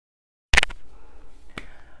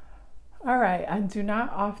All right, I do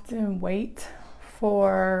not often wait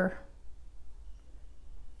for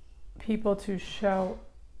people to show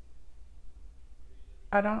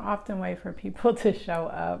I don't often wait for people to show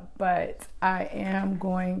up, but I am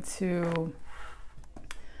going to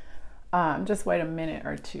just wait a minute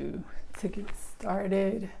or two to get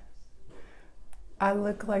started. I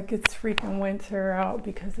look like it's freaking winter out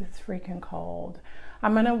because it's freaking cold.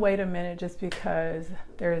 I'm gonna wait a minute just because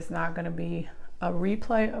there is not gonna be a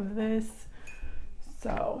replay of this.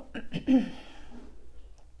 So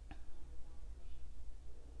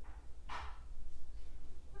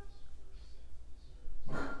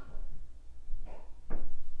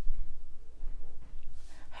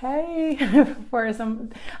hey,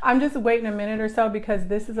 I'm just waiting a minute or so because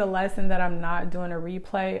this is a lesson that I'm not doing a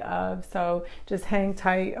replay of. So just hang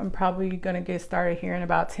tight. I'm probably gonna get started here in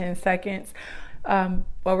about 10 seconds.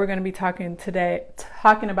 What we're going to be talking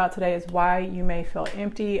about today is why you may feel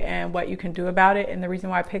empty and what you can do about it. And the reason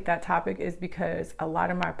why I picked that topic is because a lot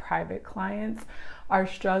of my private clients are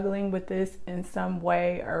struggling with this in some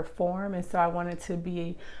way or form. And so I wanted to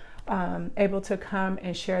be able to come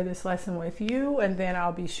and share this lesson with you, and then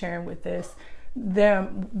I'll be sharing with this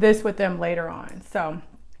with them later on. So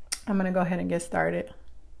I'm going to go ahead and get started.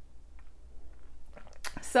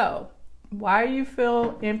 So why you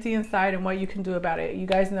feel empty inside and what you can do about it. You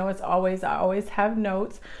guys know I always have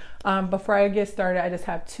notes. Before I get started, I just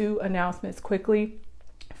have 2 announcements quickly.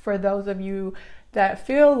 For those of you that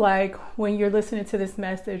feel like when you're listening to this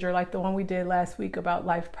message, or like the one we did last week about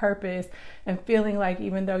life purpose, and feeling like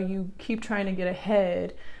even though you keep trying to get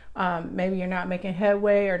ahead, maybe you're not making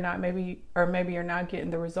headway, or maybe you're not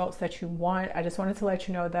getting the results that you want. I just wanted to let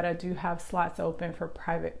you know that I do have slots open for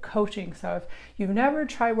private coaching. So if you've never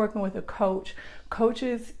tried working with a coach,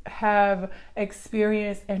 coaches have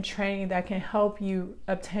experience and training that can help you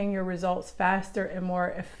obtain your results faster and more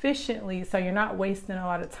efficiently, so you're not wasting a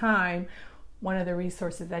lot of time. One of the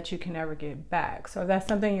resources that you can never get back. So if that's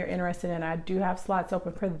something you're interested in, I do have slots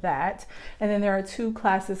open for that. And then there are 2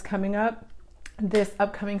 classes coming up. This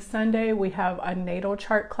upcoming Sunday, we have a natal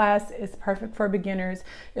chart class. It's perfect for beginners.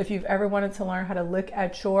 If you've ever wanted to learn how to look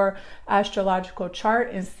at your astrological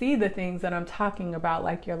chart and see the things that I'm talking about,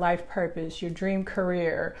 like your life purpose, your dream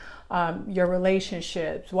career, your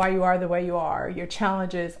relationships, why you are the way you are, your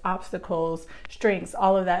challenges, obstacles, strengths,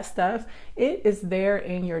 all of that stuff, it is there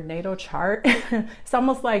in your natal chart. It's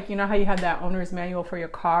almost like, you know how you have that owner's manual for your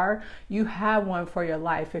car? You have one for your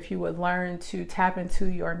life if you would learn to tap into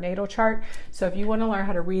your natal chart. So if you want to learn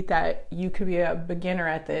how to read that, you could be a beginner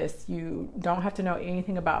at this. You don't have to know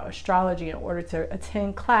anything about astrology in order to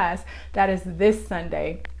attend class. That is this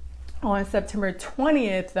Sunday. On September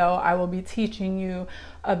 20th, though, I will be teaching you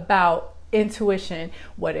about intuition,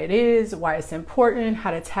 what it is, why it's important, how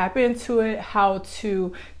to tap into it, how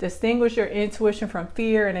to distinguish your intuition from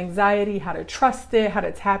fear and anxiety, how to trust it, how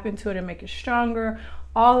to tap into it and make it stronger,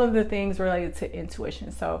 all of the things related to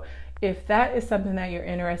intuition. So if that is something that you're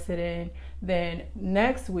interested in, then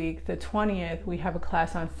next week, the 20th, we have a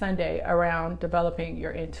class on Sunday around developing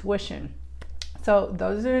your intuition. So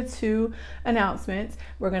those are the 2 announcements.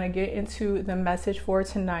 We're going to get into the message for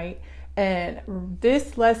tonight. And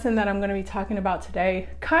this lesson that I'm going to be talking about today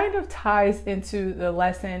kind of ties into the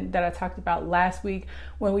lesson that I talked about last week,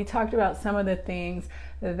 when we talked about some of the things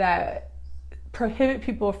that prohibit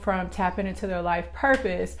people from tapping into their life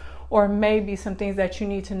purpose, or maybe some things that you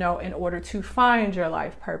need to know in order to find your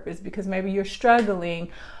life purpose, because maybe you're struggling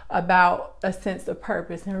about a sense of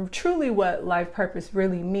purpose and truly what life purpose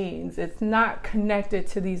really means. It's not connected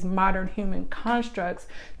to these modern human constructs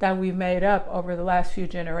that we've made up over the last few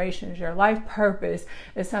generations. Your life purpose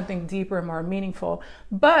is something deeper and more meaningful.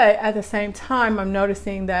 But at the same time, I'm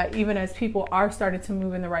noticing that even as people are starting to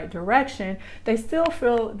move in the right direction, they still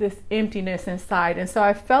feel this emptiness inside. And so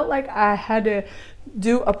I felt like I had to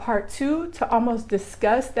do a part 2 to almost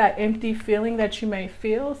discuss that empty feeling that you may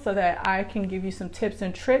feel, so that I can give you some tips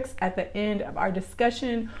and tricks at the end of our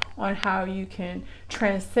discussion on how you can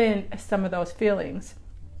transcend some of those feelings.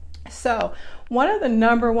 So one of the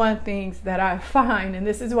number one things that I find, and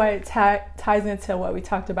this is why it ties into what we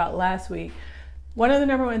talked about last week, one of the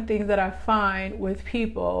number one things that I find with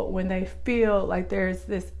people when they feel like there's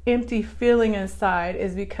this empty feeling inside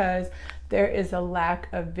is because there is a lack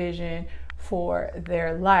of vision for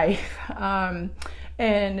their life.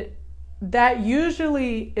 And that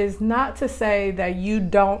usually is not to say that you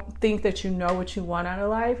don't think that you know what you want out of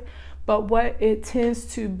life, but what it tends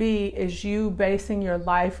to be is you basing your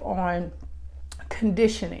life on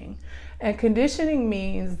conditioning. And conditioning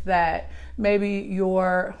means that maybe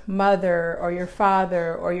your mother or your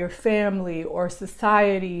father or your family or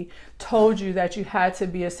society told you that you had to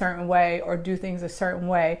be a certain way or do things a certain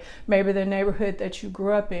way. Maybe the neighborhood that you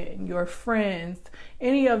grew up in, your friends,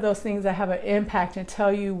 any of those things that have an impact and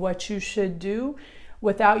tell you what you should do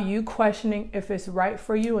without you questioning if it's right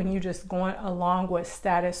for you and you just going along with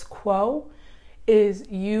status quo, is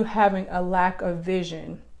you having a lack of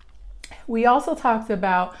vision. We also talked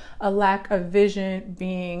about a lack of vision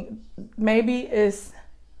being maybe is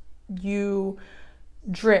you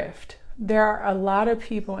drift. There are a lot of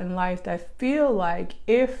people in life that feel like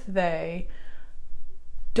if they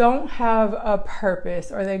don't have a purpose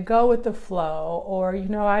or they go with the flow, or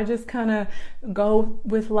I just kind of go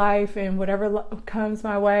with life and whatever comes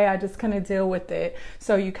my way, I just kind of deal with it.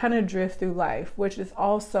 So you kind of drift through life, which is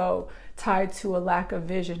also tied to a lack of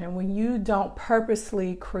vision. And when you don't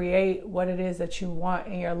purposely create what it is that you want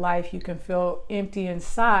in your life, you can feel empty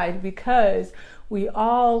inside, because we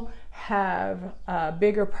all have a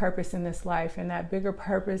bigger purpose in this life, and that bigger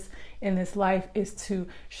purpose in this life is to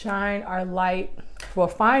shine our light,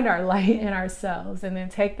 find our light in ourselves, and then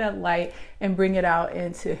take that light and bring it out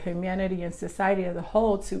into humanity and society as a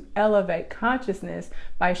whole, to elevate consciousness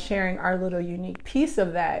by sharing our little unique piece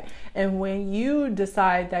of that. And when you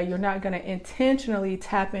decide that you're not going to intentionally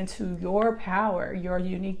tap into your power, your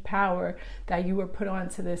unique power that you were put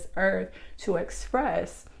onto this earth to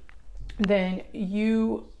express, then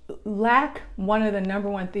you lack one of the number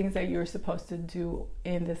one things that you're supposed to do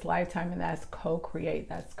in this lifetime, and that's co-create,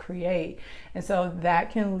 that's create. And so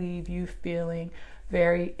that can leave you feeling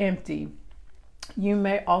very empty. You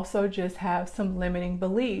may also just have some limiting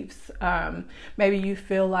beliefs. Maybe you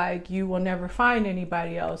feel like you will never find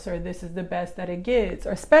anybody else, or this is the best that it gets.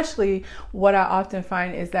 Or especially what I often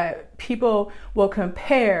find is that people will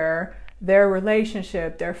compare their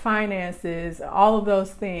relationship, their finances, all of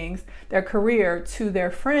those things, their career to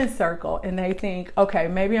their friend circle. And they think, okay,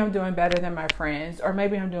 maybe I'm doing better than my friends, or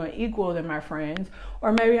maybe I'm doing equal than my friends,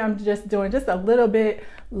 or maybe I'm just doing just a little bit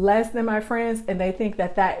less than my friends. And they think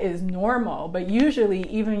that that is normal. But usually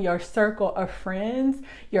even your circle of friends,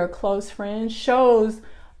 your close friends, shows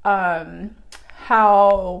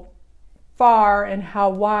how far and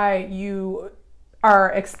how wide you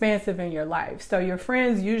are expansive in your life. So your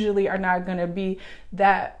friends usually are not going to be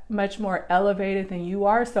that much more elevated than you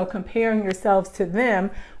are. So comparing yourselves to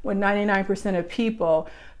them, when 99% of people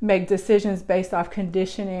make decisions based off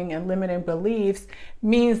conditioning and limiting beliefs,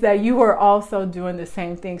 means that you are also doing the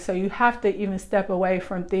same thing. So you have to even step away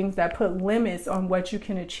from things that put limits on what you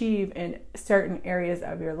can achieve in certain areas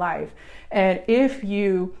of your life. And if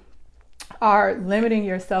you are limiting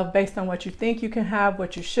yourself based on what you think you can have,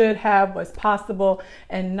 what you should have, what's possible,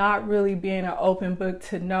 and not really being an open book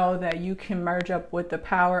to know that you can merge up with the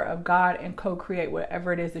power of God and co-create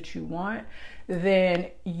whatever it is that you want, then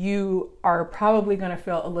you are probably going to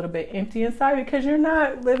feel a little bit empty inside, because you're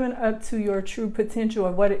not living up to your true potential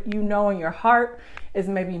of what you know in your heart is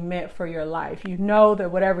maybe meant for your life. You know that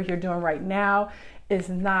whatever you're doing right now is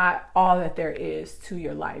not all that there is to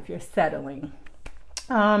your life. You're settling.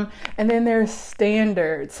 And then there's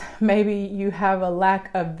standards. Maybe you have a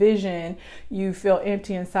lack of vision. You feel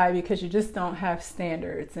empty inside because you just don't have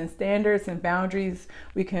standards. And standards and boundaries,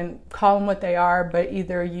 we can call them what they are, but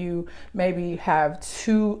either you maybe have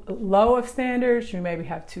too low of standards, you maybe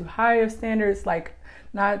have too high of standards, like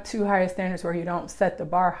not too high of standards where you don't set the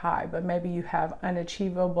bar high, but maybe you have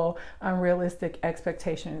unachievable, unrealistic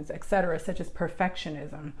expectations, etc., such as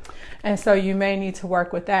perfectionism. And so you may need to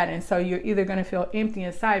work with that. And so you're either going to feel empty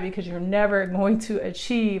inside because you're never going to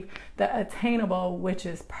achieve the attainable, which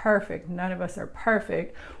is perfect. None of us are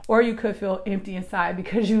perfect. Or you could feel empty inside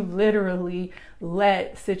because you literally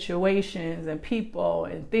let situations and people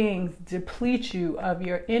and things deplete you of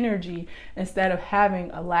your energy instead of having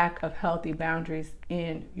a lack of healthy boundaries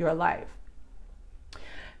in your life.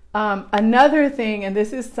 Another thing, and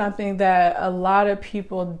this is something that a lot of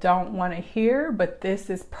people don't want to hear, but this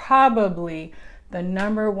is probably the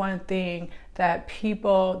number one thing that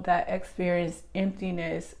people that experience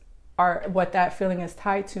emptiness are, what that feeling is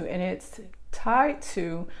tied to, and it's tied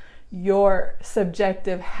to your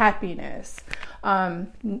subjective happiness.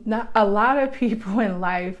 Not a lot of people in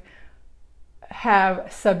life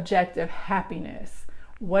have subjective happiness.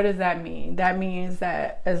 What does that mean? That means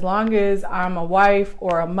that as long as I'm a wife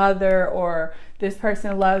or a mother, or this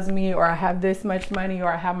person loves me, or I have this much money,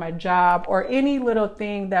 or I have my job, or any little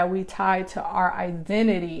thing that we tie to our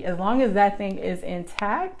identity, as long as that thing is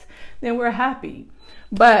intact, then we're happy.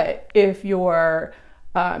 But if your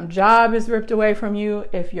job is ripped away from you,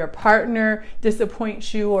 if your partner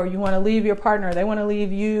disappoints you, or you want to leave your partner, they want to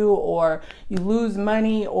leave you, or you lose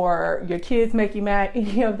money, or your kids make you mad,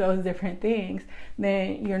 any of those different things,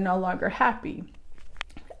 then you're no longer happy.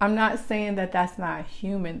 I'm not saying that that's not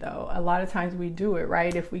human though. A lot of times we do it,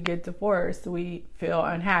 right? If we get divorced, we feel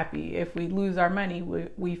unhappy. If we lose our money,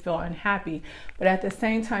 we feel unhappy. But at the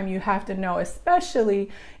same time, you have to know, especially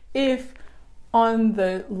if on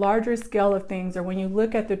the larger scale of things, or when you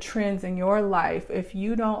look at the trends in your life, if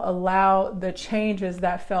you don't allow the changes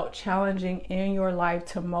that felt challenging in your life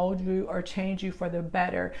to mold you or change you for the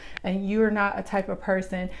better, and you're not a type of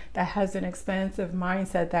person that has an expansive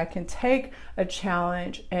mindset that can take a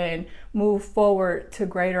challenge and move forward to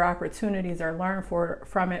greater opportunities, or learn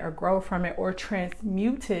from it, or grow from it, or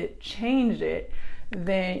transmute it, change it,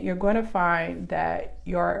 then you're going to find that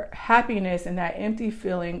your happiness and that empty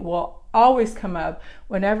feeling will always come up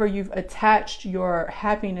whenever you've attached your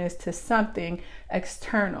happiness to something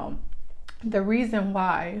external. The reason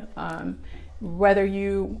why, whether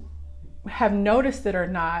you have noticed it or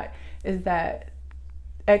not, is that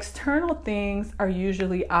external things are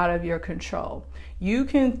usually out of your control. You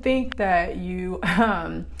can think that you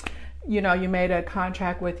made a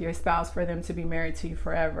contract with your spouse for them to be married to you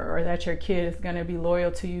forever, or that your kid is going to be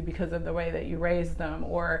loyal to you because of the way that you raised them,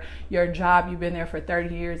 or your job, you've been there for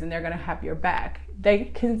 30 years and they're going to have your back. They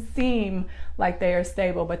can seem like they are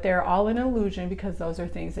stable, but they're all an illusion, because those are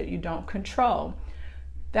things that you don't control.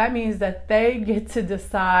 That means that they get to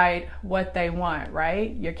decide what they want,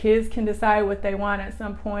 right? Your kids can decide what they want at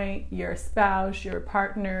some point, your spouse, your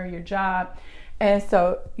partner, your job. And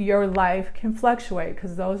so your life can fluctuate,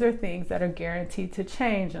 because those are things that are guaranteed to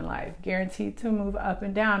change in life, guaranteed to move up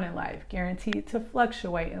and down in life, guaranteed to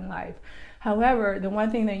fluctuate in life. However, the one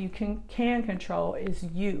thing that you can control is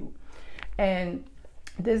you. And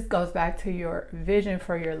this goes back to your vision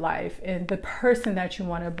for your life and the person that you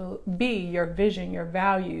want to be, your vision, your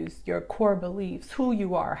values, your core beliefs, who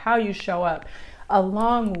you are, how you show up,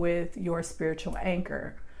 along with your spiritual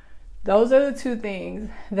anchor. Those are the two things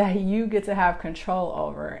that you get to have control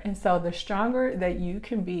over. And so the stronger that you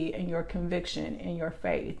can be in your conviction, in your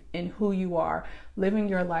faith, in who you are, living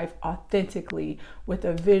your life authentically with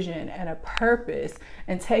a vision and a purpose,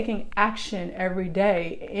 and taking action every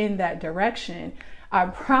day in that direction, I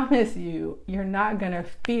promise you, you're not going to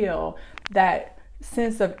feel that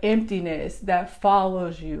sense of emptiness that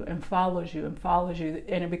follows you and follows you and follows you,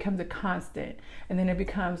 and it becomes a constant, and then it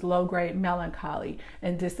becomes low-grade melancholy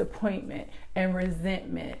and disappointment and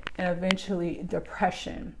resentment and eventually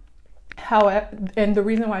depression. However, and the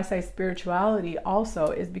reason why I say spirituality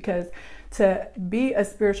also is because to be a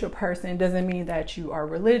spiritual person doesn't mean that you are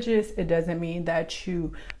religious. It doesn't mean that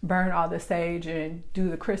you burn all the sage and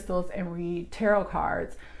do the crystals and read tarot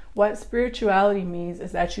cards. What spirituality means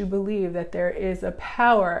is that you believe that there is a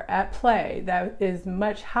power at play that is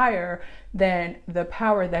much higher than the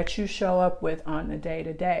power that you show up with on the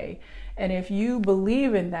day-to-day. And if you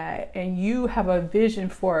believe in that, and you have a vision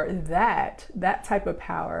for that type of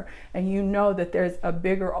power, and you know that there's a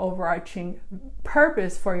bigger overarching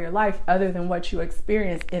purpose for your life other than what you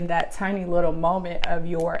experience in that tiny little moment of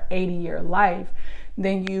your 80-year life,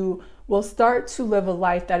 then you will start to live a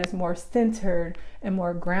life that is more centered and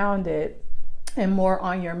more grounded and more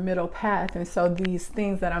on your middle path. And so these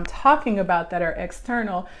things that I'm talking about that are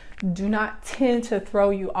external do not tend to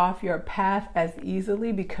throw you off your path as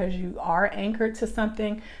easily, because you are anchored to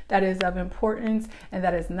something that is of importance and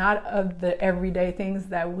that is not of the everyday things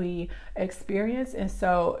that we experience. And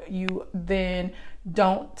so you then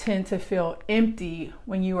don't tend to feel empty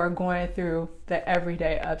when you are going through the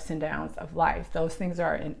everyday ups and downs of life. Those things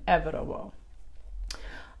are inevitable.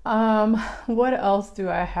 What else do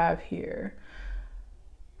I have here?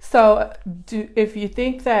 So if you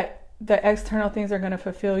think that the external things are going to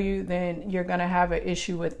fulfill you, then you're going to have an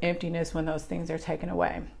issue with emptiness when those things are taken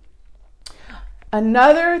away.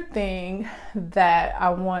 Another thing that I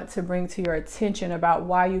want to bring to your attention about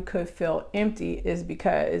why you could feel empty is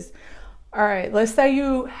because, all right, let's say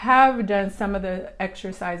you have done some of the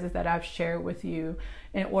exercises that I've shared with you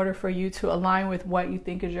in order for you to align with what you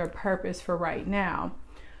think is your purpose for right now.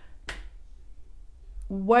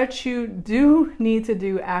 What you do need to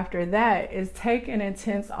do after that is take an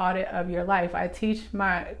intense audit of your life. I teach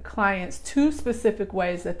my clients 2 specific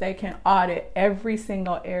ways that they can audit every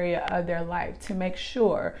single area of their life to make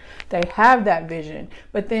sure they have that vision.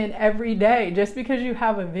 But then every day, just because you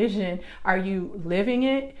have a vision, are you living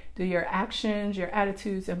it? Do your actions, your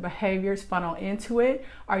attitudes, and behaviors funnel into it?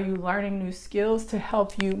 Are you learning new skills to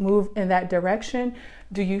help you move in that direction?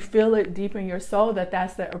 Do you feel it deep in your soul that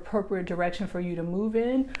that's the appropriate direction for you to move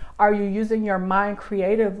in? Are you using your mind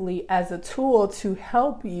creatively as a tool to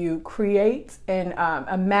help you create and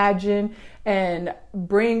imagine and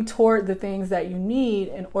bring toward the things that you need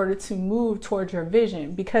in order to move towards your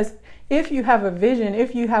vision? Because if you have a vision,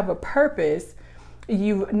 if you have a purpose,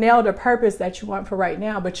 you've nailed a purpose that you want for right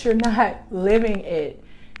now, but you're not living it,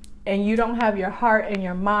 and you don't have your heart and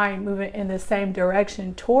your mind moving in the same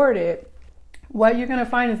direction toward it, what you're going to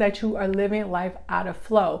find is that you are living life out of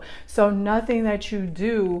flow. So nothing that you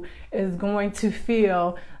do is going to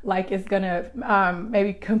feel like it's going to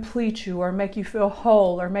maybe complete you or make you feel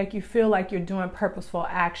whole or make you feel like you're doing purposeful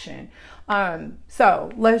action. So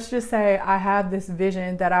let's just say I have this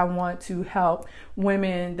vision that I want to help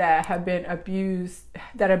women that have been abused,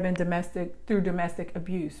 that have been through domestic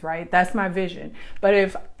abuse, right? That's my vision. But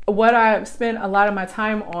if what I spend a lot of my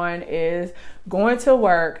time on is going to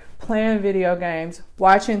work, playing video games,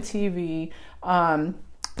 watching TV,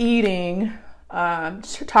 eating,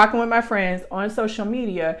 talking with my friends on social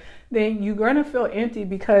media, then you're going to feel empty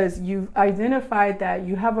because you've identified that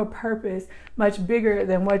you have a purpose much bigger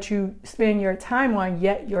than what you spend your time on,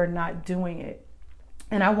 yet you're not doing it.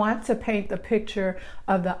 And I want to paint the picture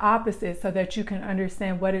of the opposite so that you can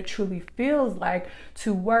understand what it truly feels like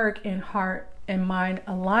to work in heart and mind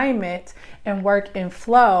alignment and work in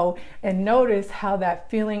flow, and notice how that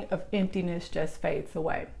feeling of emptiness just fades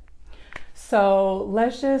away. So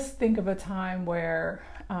let's just think of a time where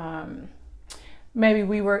maybe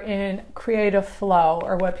we were in creative flow,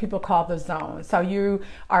 or what people call the zone. So you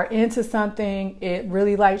are into something, it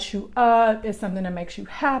really lights you up, it's something that makes you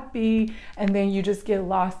happy, and then you just get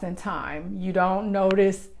lost in time. You don't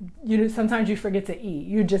notice, sometimes you forget to eat.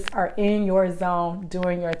 You just are in your zone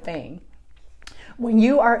doing your thing. When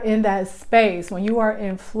you are in that space, when you are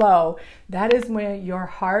in flow, that is when your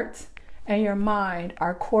heart and your mind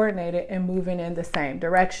are coordinated and moving in the same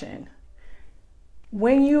direction.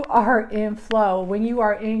 When you are in flow, when you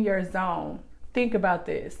are in your zone, think about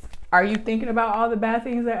this. Are you thinking about all the bad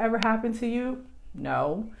things that ever happened to you?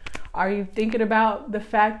 No. Are you thinking about the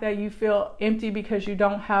fact that you feel empty because you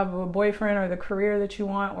don't have a boyfriend or the career that you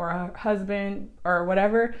want or a husband or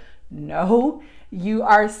whatever? No. You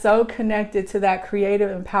are so connected to that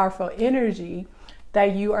creative and powerful energy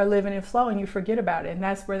that you are living in flow and you forget about it. And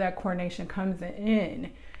that's where that coordination comes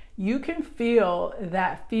in. You can feel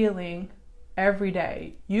that feeling every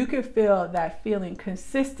day. You can feel that feeling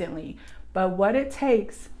consistently. But what it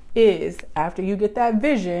takes is, after you get that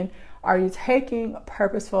vision, are you taking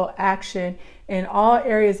purposeful action in all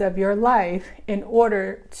areas of your life in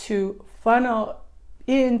order to funnel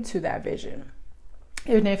into that vision?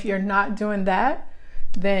 And if you're not doing that,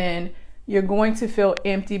 then you're going to feel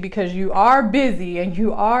empty because you are busy and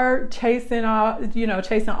you are chasing all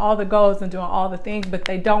the goals and doing all the things, but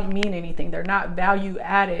they don't mean anything. They're not value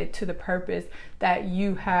added to the purpose that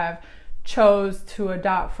you have chose to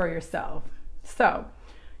adopt for yourself. So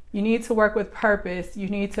you need to work with purpose. You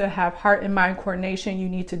need to have heart and mind coordination. You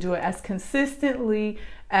need to do it as consistently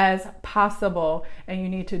as possible, and you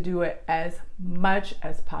need to do it as much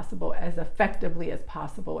as possible, as effectively as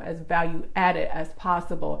possible, as value added as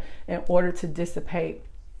possible, in order to dissipate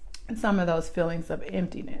some of those feelings of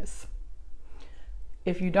emptiness.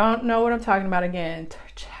 If you don't know what I'm talking about, again,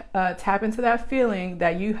 tap into that feeling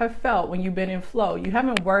that you have felt when you've been in flow. You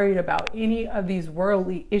haven't worried about any of these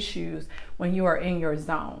worldly issues when you are in your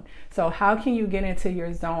zone. So how can you get into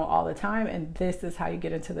your zone all the time? And this is how you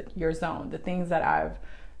get into your zone, the things that I've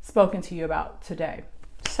spoken to you about today.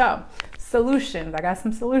 So, solutions. I got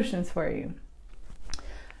some solutions for you.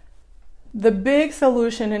 The big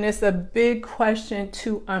solution, and it's a big question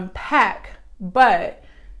to unpack, but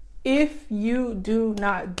if you do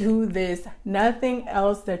not do this, nothing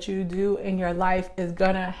else that you do in your life is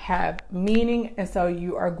gonna have meaning. And so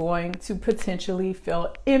you are going to potentially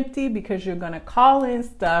feel empty because you're gonna call in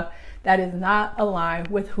stuff that is not aligned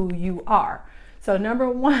with who you are. So number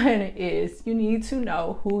one is you need to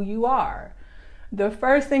know who you are. The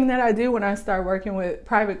first thing that I do when I start working with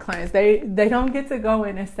private clients, they don't get to go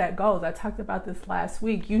in and set goals. I talked about this last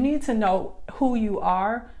week. You need to know who you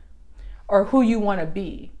are or who you want to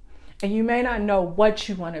be. And you may not know what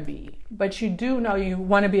you want to be, but you do know you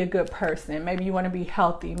want to be a good person. Maybe you want to be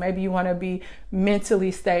healthy. Maybe you want to be mentally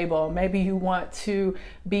stable. Maybe you want to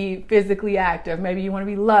be physically active. Maybe you want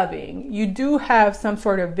to be loving. You do have some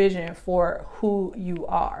sort of vision for who you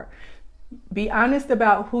are. Be honest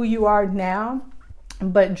about who you are now,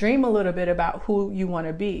 but dream a little bit about who you want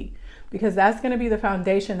to be. because that's going to be the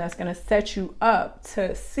foundation that's going to set you up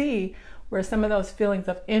to see where some of those feelings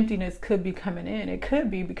of emptiness could be coming in. It could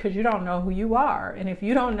be because you don't know who you are. And if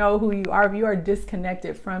you don't know who you are, if you are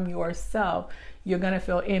disconnected from yourself, you're going to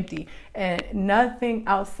feel empty. And nothing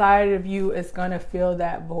outside of you is going to fill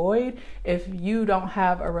that void if you don't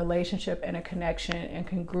have a relationship and a connection and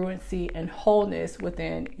congruency and wholeness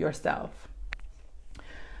within yourself.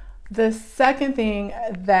 The second thing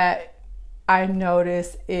that I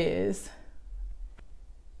notice is,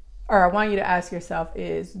 or I want you to ask yourself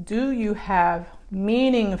is, do you have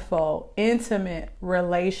meaningful, intimate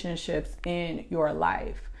relationships in your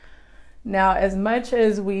life? Now, as much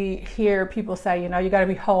as we hear people say, you know, you got to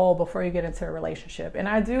be whole before you get into a relationship. And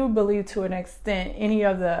I do believe to an extent, any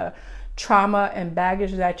of the trauma and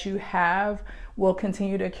baggage that you have will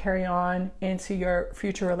continue to carry on into your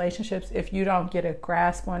future relationships if you don't get a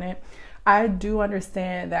grasp on it. I do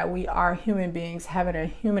understand that we are human beings having a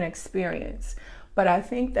human experience, but I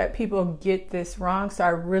think that people get this wrong. So I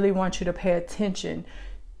really want you to pay attention.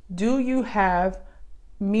 Do you have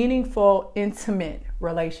meaningful, intimate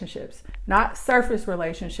relationships? Not surface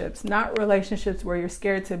relationships, not relationships where you're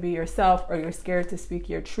scared to be yourself or you're scared to speak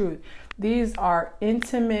your truth. These are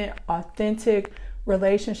intimate, authentic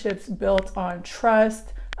relationships built on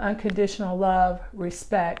trust, unconditional love,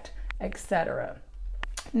 respect, etc.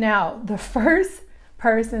 Now, the first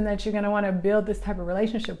person that you're going to want to build this type of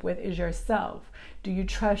relationship with is yourself. Do you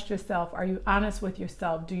trust yourself? Are you honest with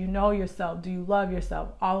yourself? Do you know yourself? Do you love yourself?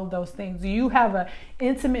 All of those things. Do you have an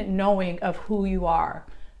intimate knowing of who you are?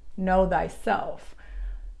 Know thyself.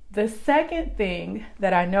 The second thing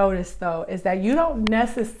that I noticed, though, is that you don't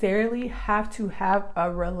necessarily have to have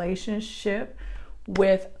a relationship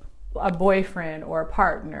with a boyfriend or a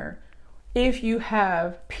partner if you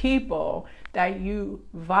have people that you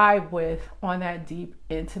vibe with on that deep,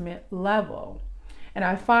 intimate level. And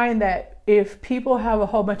I find that if people have a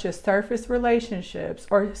whole bunch of surface relationships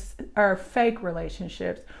or fake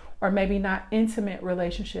relationships, or maybe not intimate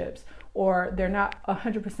relationships, or they're not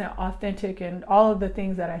 100% authentic and all of the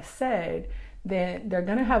things that I said, then they're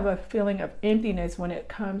going to have a feeling of emptiness when it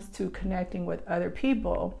comes to connecting with other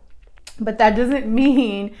people. But that doesn't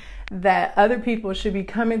mean that other people should be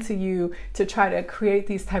coming to you to try to create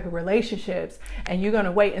these type of relationships and you're going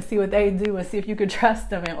to wait and see what they do and see if you can trust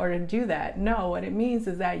them in order to do that. No, what it means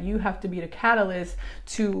is that you have to be the catalyst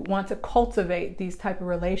to want to cultivate these type of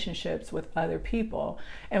relationships with other people.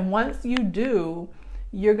 And once you do,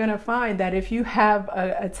 you're going to find that if you have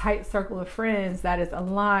a tight circle of friends that is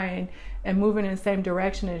aligned and moving in the same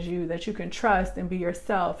direction as you, that you can trust and be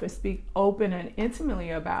yourself and speak open and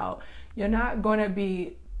intimately about, you're not going to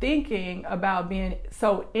be thinking about being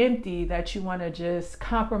so empty that you want to just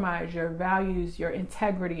compromise your values, your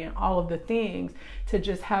integrity, and all of the things to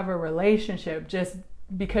just have a relationship just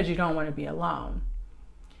because you don't want to be alone.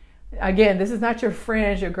 Again, this is not your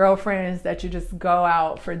friends, your girlfriends that you just go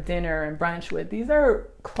out for dinner and brunch with. These are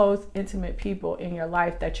close, intimate people in your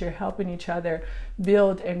life that you're helping each other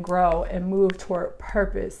build and grow and move toward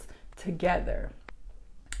purpose together.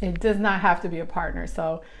 It does not have to be a partner.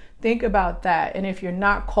 So think about that. And if you're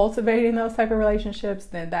not cultivating those type of relationships,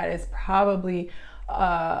 then that is probably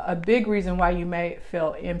a big reason why you may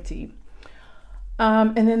feel empty.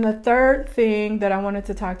 And then the third thing that I wanted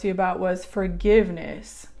to talk to you about was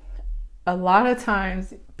forgiveness. A lot of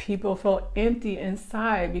times people feel empty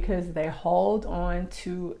inside because they hold on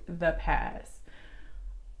to the past.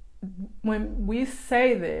 When we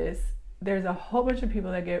say this, there's a whole bunch of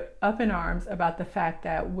people that get up in arms about the fact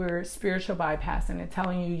that we're spiritual bypassing and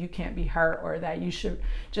telling you can't be hurt or that you should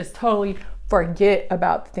just totally forget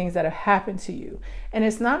about the things that have happened to you. And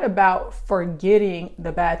it's not about forgetting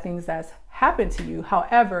the bad things that's happened to you.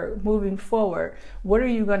 However, moving forward, what are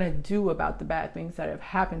you going to do about the bad things that have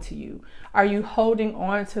happened to you? Are you holding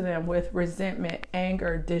on to them with resentment,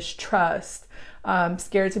 anger, distrust,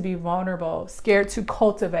 scared to be vulnerable, scared to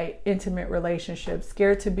cultivate intimate relationships,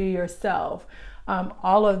 scared to be yourself,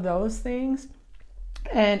 all of those things?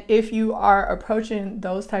 And if you are approaching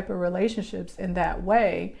those type of relationships in that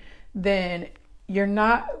way, then you're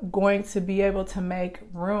not going to be able to make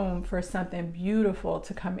room for something beautiful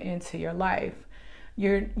to come into your life.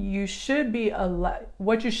 What you should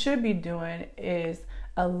be doing is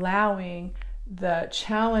allowing the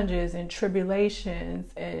challenges and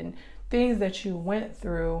tribulations and things that you went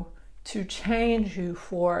through to change you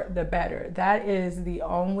for the better. That is the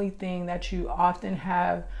only thing that you often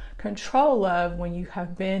have control of when you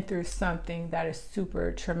have been through something that is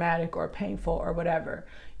super traumatic or painful or whatever.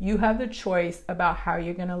 You have the choice about how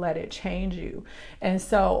you're going to let it change you. And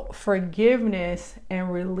so forgiveness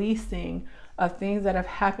and releasing of things that have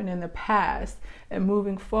happened in the past and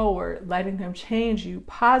moving forward, letting them change you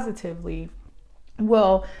positively,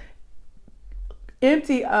 will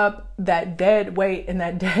empty up that dead weight and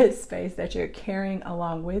that dead space that you're carrying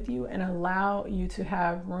along with you, and allow you to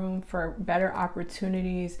have room for better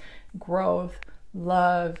opportunities, growth,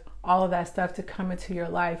 love, all of that stuff to come into your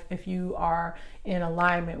life if you are in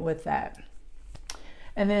alignment with that.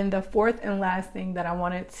 And then the fourth and last thing that I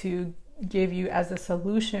wanted to give you as a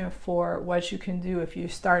solution for what you can do if you're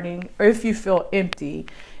starting, or if you feel empty,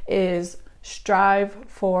 is strive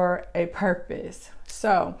for a purpose.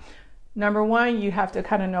 So number one, you have to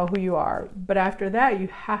kind of know who you are. But after that, you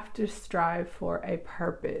have to strive for a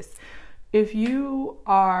purpose. If you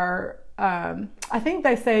are, I think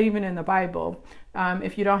they say even in the Bible,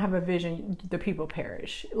 if you don't have a vision, the people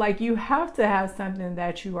perish. Like, you have to have something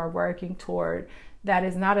that you are working toward that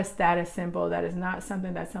is not a status symbol, that is not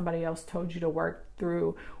something that somebody else told you to work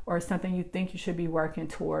through, or something you think you should be working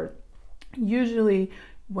toward. Usually,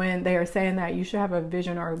 when they are saying that, you should have a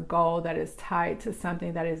vision or a goal that is tied to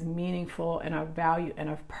something that is meaningful and of value and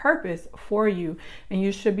of purpose for you, and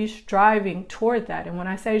you should be striving toward that. And when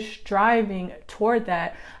I say striving toward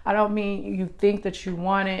that, I don't mean you think that you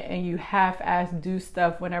want it and you half-ass do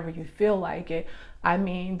stuff whenever you feel like it. I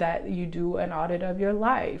mean that you do an audit of your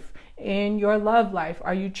life. In your love life,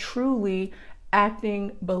 are you truly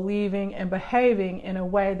acting, believing, and behaving in a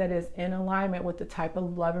way that is in alignment with the type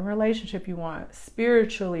of love and relationship you want,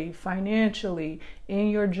 spiritually, financially, in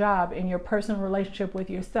your job, in your personal relationship with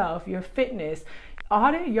yourself, your fitness?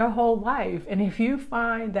 Audit your whole life. And if you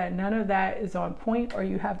find that none of that is on point, or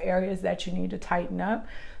you have areas that you need to tighten up,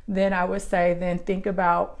 then I would say then think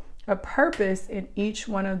about a purpose in each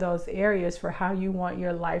one of those areas for how you want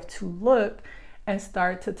your life to look, and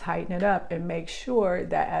start to tighten it up and make sure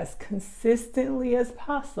that as consistently as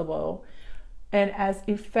possible and as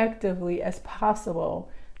effectively as possible,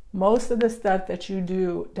 most of the stuff that you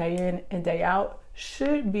do day in and day out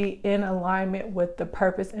should be in alignment with the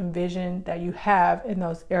purpose and vision that you have in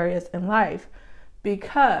those areas in life.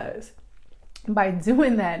 Because by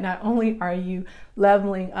doing that, not only are you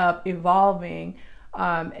leveling up, evolving,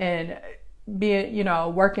 and being,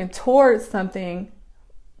 working towards something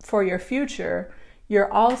for your future,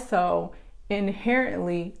 you're also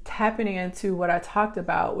inherently tapping into what I talked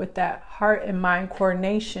about with that heart and mind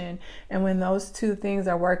coordination. And when those two things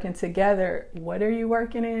are working together, what are you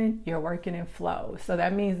working in? You're working in flow. So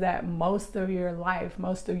that means that most of your life,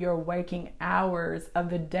 most of your waking hours of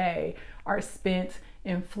the day are spent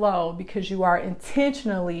in flow, because you are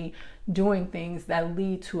intentionally doing things that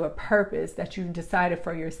lead to a purpose that you've decided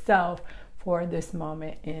for yourself for this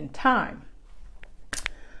moment in time.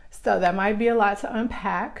 So that might be a lot to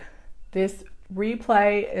unpack. This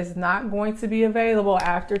replay is not going to be available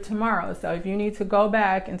after tomorrow. So if you need to go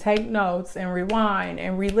back and take notes and rewind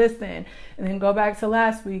and re-listen, and then go back to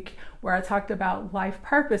last week where I talked about life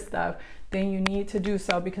purpose stuff, then you need to do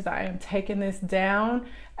so, because I am taking this down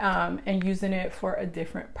and using it for a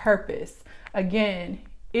different purpose. Again,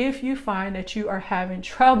 if you find that you are having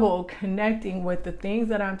trouble connecting with the things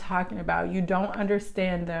that I'm talking about, you don't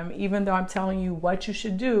understand them, even though I'm telling you what you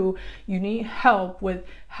should do, you need help with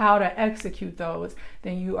how to execute those,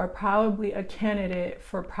 then you are probably a candidate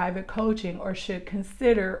for private coaching, or should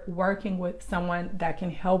consider working with someone that can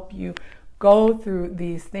help you go through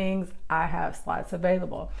these things. I have slots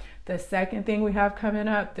available. The second thing we have coming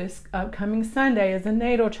up this upcoming Sunday is a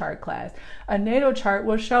natal chart class. A natal chart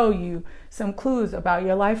will show you some clues about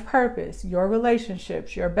your life purpose, your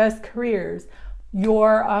relationships, your best careers,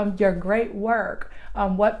 your great work,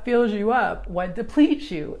 what fills you up, what depletes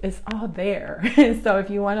you. It's all there. So if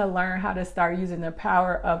you want to learn how to start using the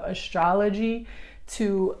power of astrology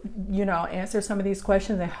to, answer some of these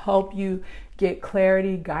questions and help you get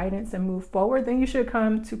clarity, guidance, and move forward, then you should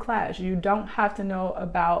come to class. You don't have to know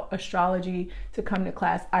about astrology to come to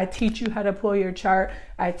class. I teach you how to pull your chart.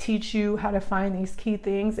 I teach you how to find these key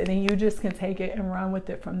things, and then you just can take it and run with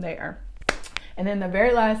it from there. And then the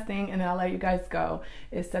very last thing, and then I'll let you guys go,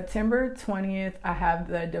 is September 20th, I have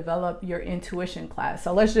the Develop Your Intuition class.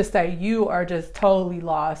 So let's just say you are just totally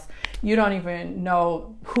lost. You don't even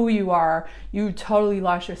know who you are. You totally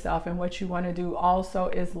lost yourself. And what you want to do also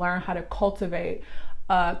is learn how to cultivate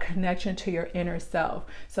a connection to your inner self.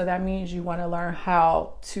 So that means you want to learn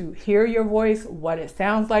how to hear your voice, what it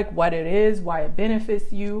sounds like, what it is, why it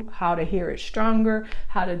benefits you, how to hear it stronger,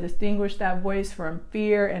 how to distinguish that voice from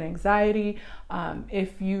fear and anxiety.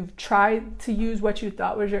 If you've tried to use what you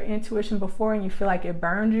thought was your intuition before and you feel like it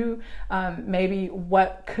burned you, maybe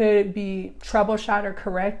what could be troubleshot or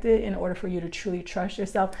corrected in order for you to truly trust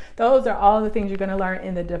yourself. Those are all the things you're going to learn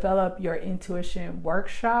in the Develop Your Intuition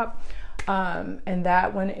workshop. And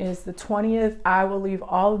that one is the 20th. I will leave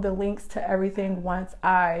all of the links to everything once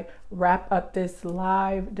I wrap up this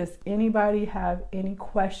live. Does anybody have any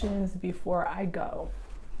questions before I go?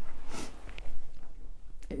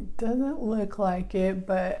 It doesn't look like it,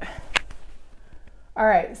 but all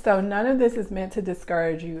right. So none of this is meant to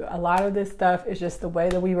discourage you. A lot of this stuff is just the way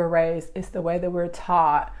that we were raised. It's the way that we're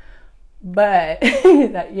taught. But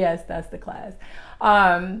yes, that's the class.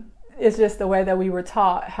 It's just the way that we were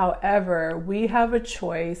taught. However, we have a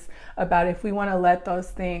choice about if we want to let those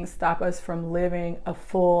things stop us from living a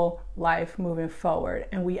full life moving forward.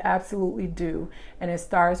 And we absolutely do. And it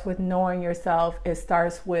starts with knowing yourself. It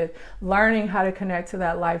starts with learning how to connect to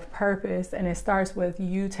that life purpose. And it starts with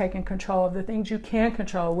you taking control of the things you can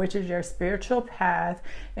control, which is your spiritual path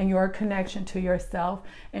and your connection to yourself,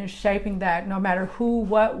 and shaping that no matter who,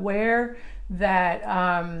 what, where,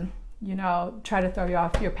 that, you know, try to throw you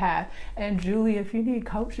off your path. And Julie, if you need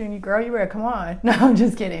coaching, girl, you better come on. No, I'm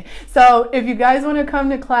just kidding. So if you guys want to come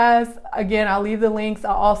to class, again, I'll leave the links.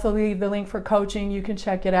 I'll also leave the link for coaching. You can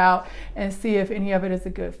check it out and see if any of it is a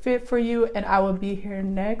good fit for you. And I will be here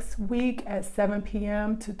next week at 7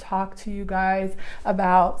 p.m. to talk to you guys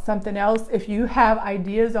about something else. If you have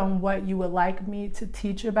ideas on what you would like me to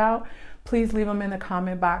teach about, please leave them in the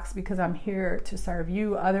comment box, because I'm here to serve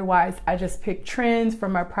you. Otherwise, I just pick trends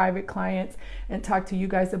from my private clients and talk to you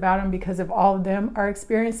guys about them, because if all of them are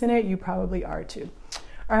experiencing it, you probably are too.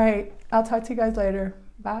 All right, I'll talk to you guys later.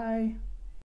 Bye.